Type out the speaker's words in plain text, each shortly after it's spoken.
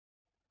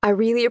I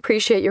really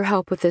appreciate your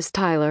help with this,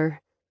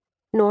 Tyler.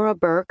 Nora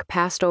Burke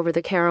passed over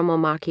the caramel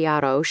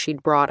macchiato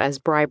she'd brought as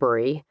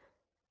bribery.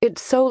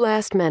 It's so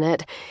last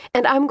minute,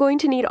 and I'm going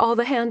to need all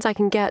the hands I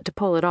can get to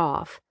pull it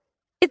off.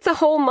 It's a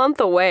whole month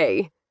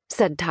away,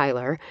 said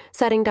Tyler,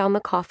 setting down the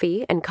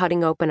coffee and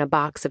cutting open a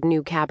box of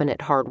new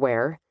cabinet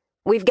hardware.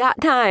 We've got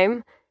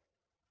time.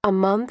 A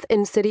month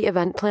in city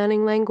event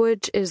planning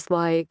language is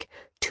like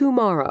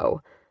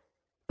tomorrow.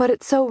 But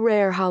it's so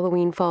rare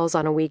Halloween falls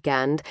on a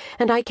weekend,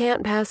 and I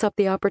can't pass up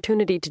the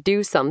opportunity to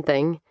do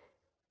something.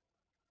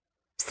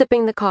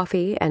 Sipping the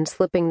coffee and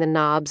slipping the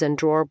knobs and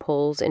drawer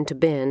pulls into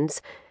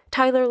bins,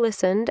 Tyler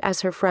listened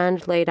as her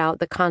friend laid out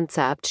the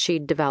concept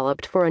she'd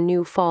developed for a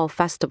new fall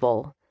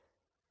festival.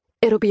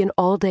 It'll be an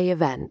all-day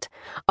event,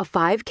 a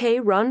 5K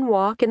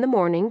run-walk in the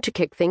morning to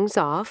kick things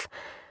off.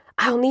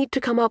 I'll need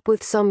to come up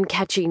with some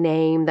catchy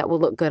name that will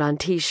look good on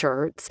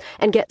t-shirts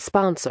and get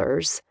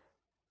sponsors.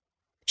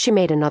 She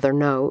made another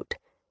note.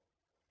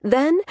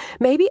 Then,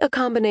 maybe a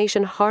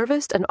combination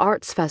harvest and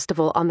arts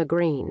festival on the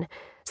green,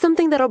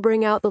 something that'll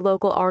bring out the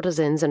local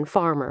artisans and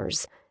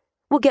farmers.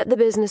 We'll get the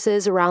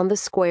businesses around the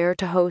square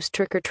to host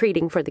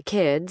trick-or-treating for the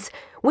kids,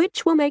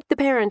 which will make the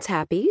parents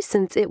happy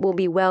since it will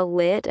be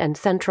well-lit and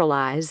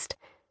centralized.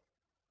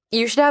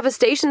 You should have a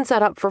station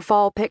set up for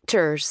fall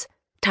pictures,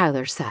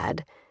 Tyler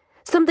said.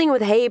 Something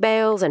with hay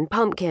bales and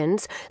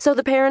pumpkins so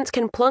the parents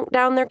can plunk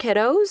down their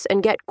kiddos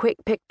and get quick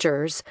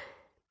pictures.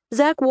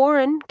 Zach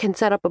Warren can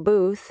set up a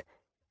booth.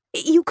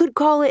 You could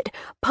call it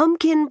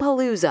Pumpkin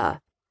Palooza.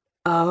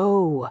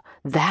 Oh,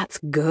 that's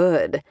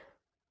good.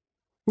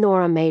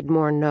 Nora made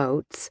more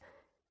notes.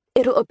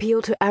 It'll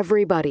appeal to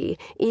everybody,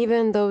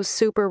 even those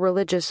super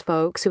religious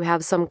folks who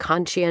have some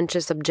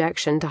conscientious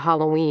objection to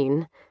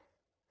Halloween.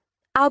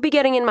 I'll be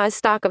getting in my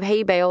stock of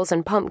hay bales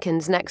and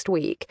pumpkins next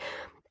week.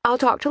 I'll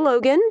talk to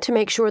Logan to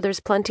make sure there's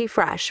plenty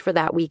fresh for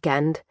that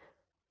weekend.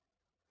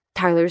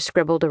 Tyler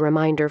scribbled a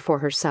reminder for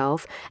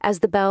herself as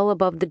the bell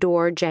above the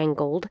door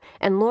jangled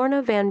and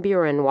Lorna Van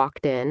Buren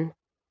walked in.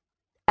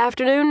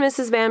 Afternoon,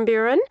 Mrs. Van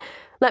Buren.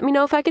 Let me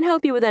know if I can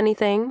help you with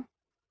anything.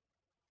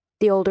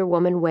 The older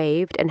woman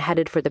waved and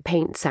headed for the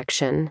paint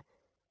section.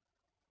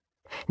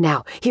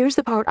 Now, here's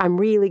the part I'm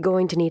really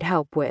going to need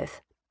help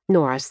with,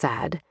 Nora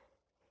said.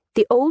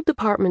 The old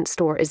department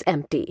store is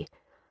empty.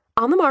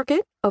 On the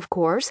market, of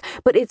course,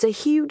 but it's a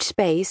huge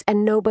space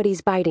and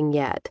nobody's biting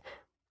yet.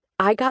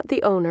 I got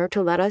the owner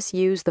to let us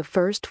use the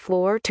first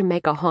floor to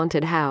make a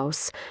haunted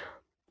house.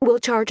 We'll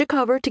charge a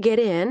cover to get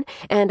in,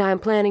 and I'm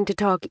planning to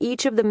talk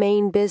each of the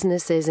main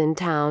businesses in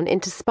town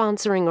into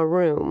sponsoring a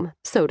room,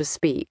 so to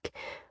speak.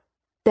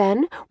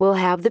 Then we'll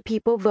have the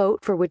people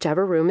vote for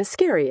whichever room is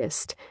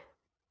scariest.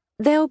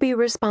 They'll be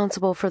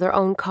responsible for their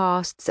own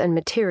costs and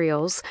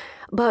materials,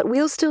 but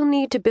we'll still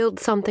need to build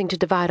something to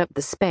divide up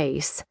the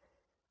space.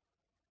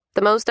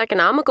 The most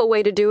economical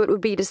way to do it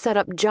would be to set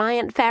up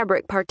giant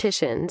fabric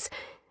partitions.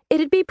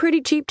 It'd be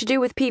pretty cheap to do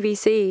with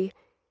PVC.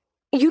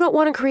 You don't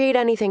want to create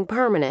anything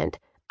permanent,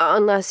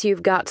 unless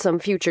you've got some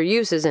future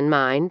uses in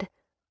mind.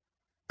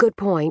 Good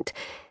point.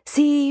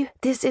 See,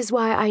 this is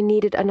why I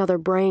needed another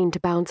brain to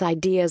bounce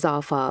ideas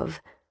off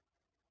of.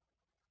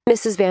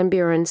 Mrs. Van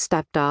Buren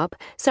stepped up,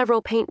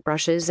 several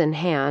paintbrushes in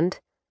hand.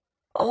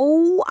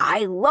 Oh,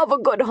 I love a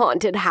good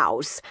haunted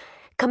house.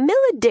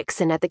 Camilla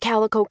Dixon at the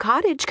Calico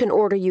Cottage can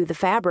order you the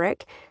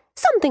fabric.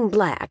 Something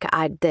black,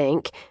 I'd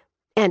think.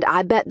 And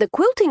I bet the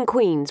Quilting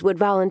Queens would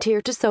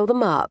volunteer to sew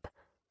them up.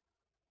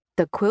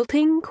 The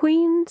Quilting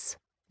Queens?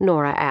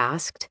 Nora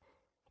asked.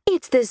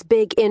 It's this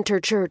big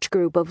interchurch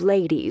group of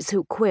ladies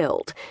who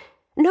quilt.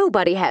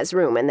 Nobody has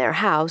room in their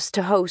house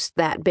to host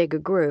that big a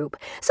group,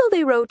 so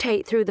they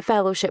rotate through the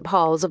fellowship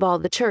halls of all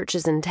the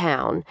churches in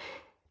town.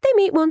 They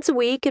meet once a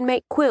week and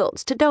make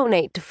quilts to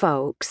donate to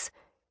folks.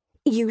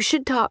 You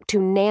should talk to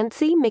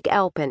Nancy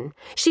McAlpin.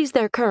 She's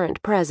their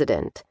current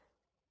president.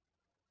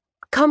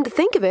 Come to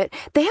think of it,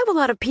 they have a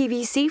lot of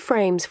PVC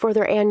frames for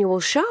their annual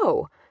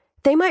show.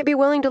 They might be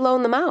willing to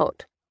loan them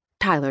out,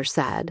 Tyler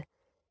said.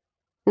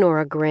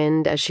 Nora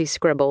grinned as she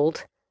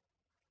scribbled.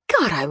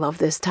 God, I love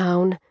this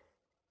town.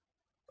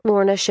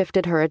 Lorna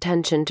shifted her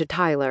attention to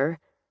Tyler.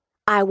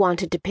 I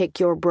wanted to pick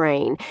your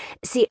brain.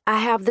 See, I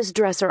have this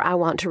dresser I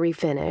want to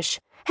refinish.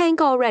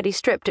 Hank already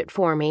stripped it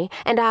for me,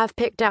 and I've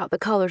picked out the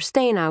color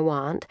stain I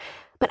want,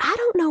 but I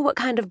don't know what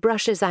kind of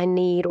brushes I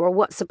need or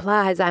what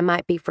supplies I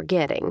might be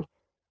forgetting.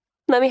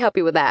 Let me help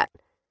you with that.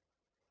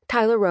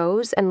 Tyler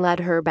rose and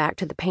led her back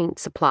to the paint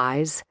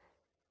supplies.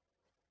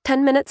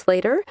 10 minutes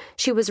later,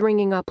 she was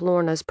ringing up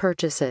Lorna's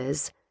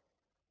purchases.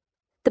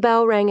 The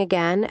bell rang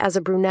again as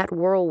a brunette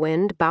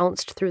whirlwind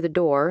bounced through the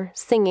door,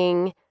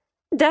 singing,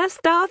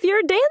 Dust off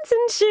your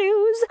dancing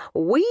shoes.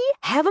 We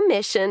have a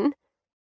mission.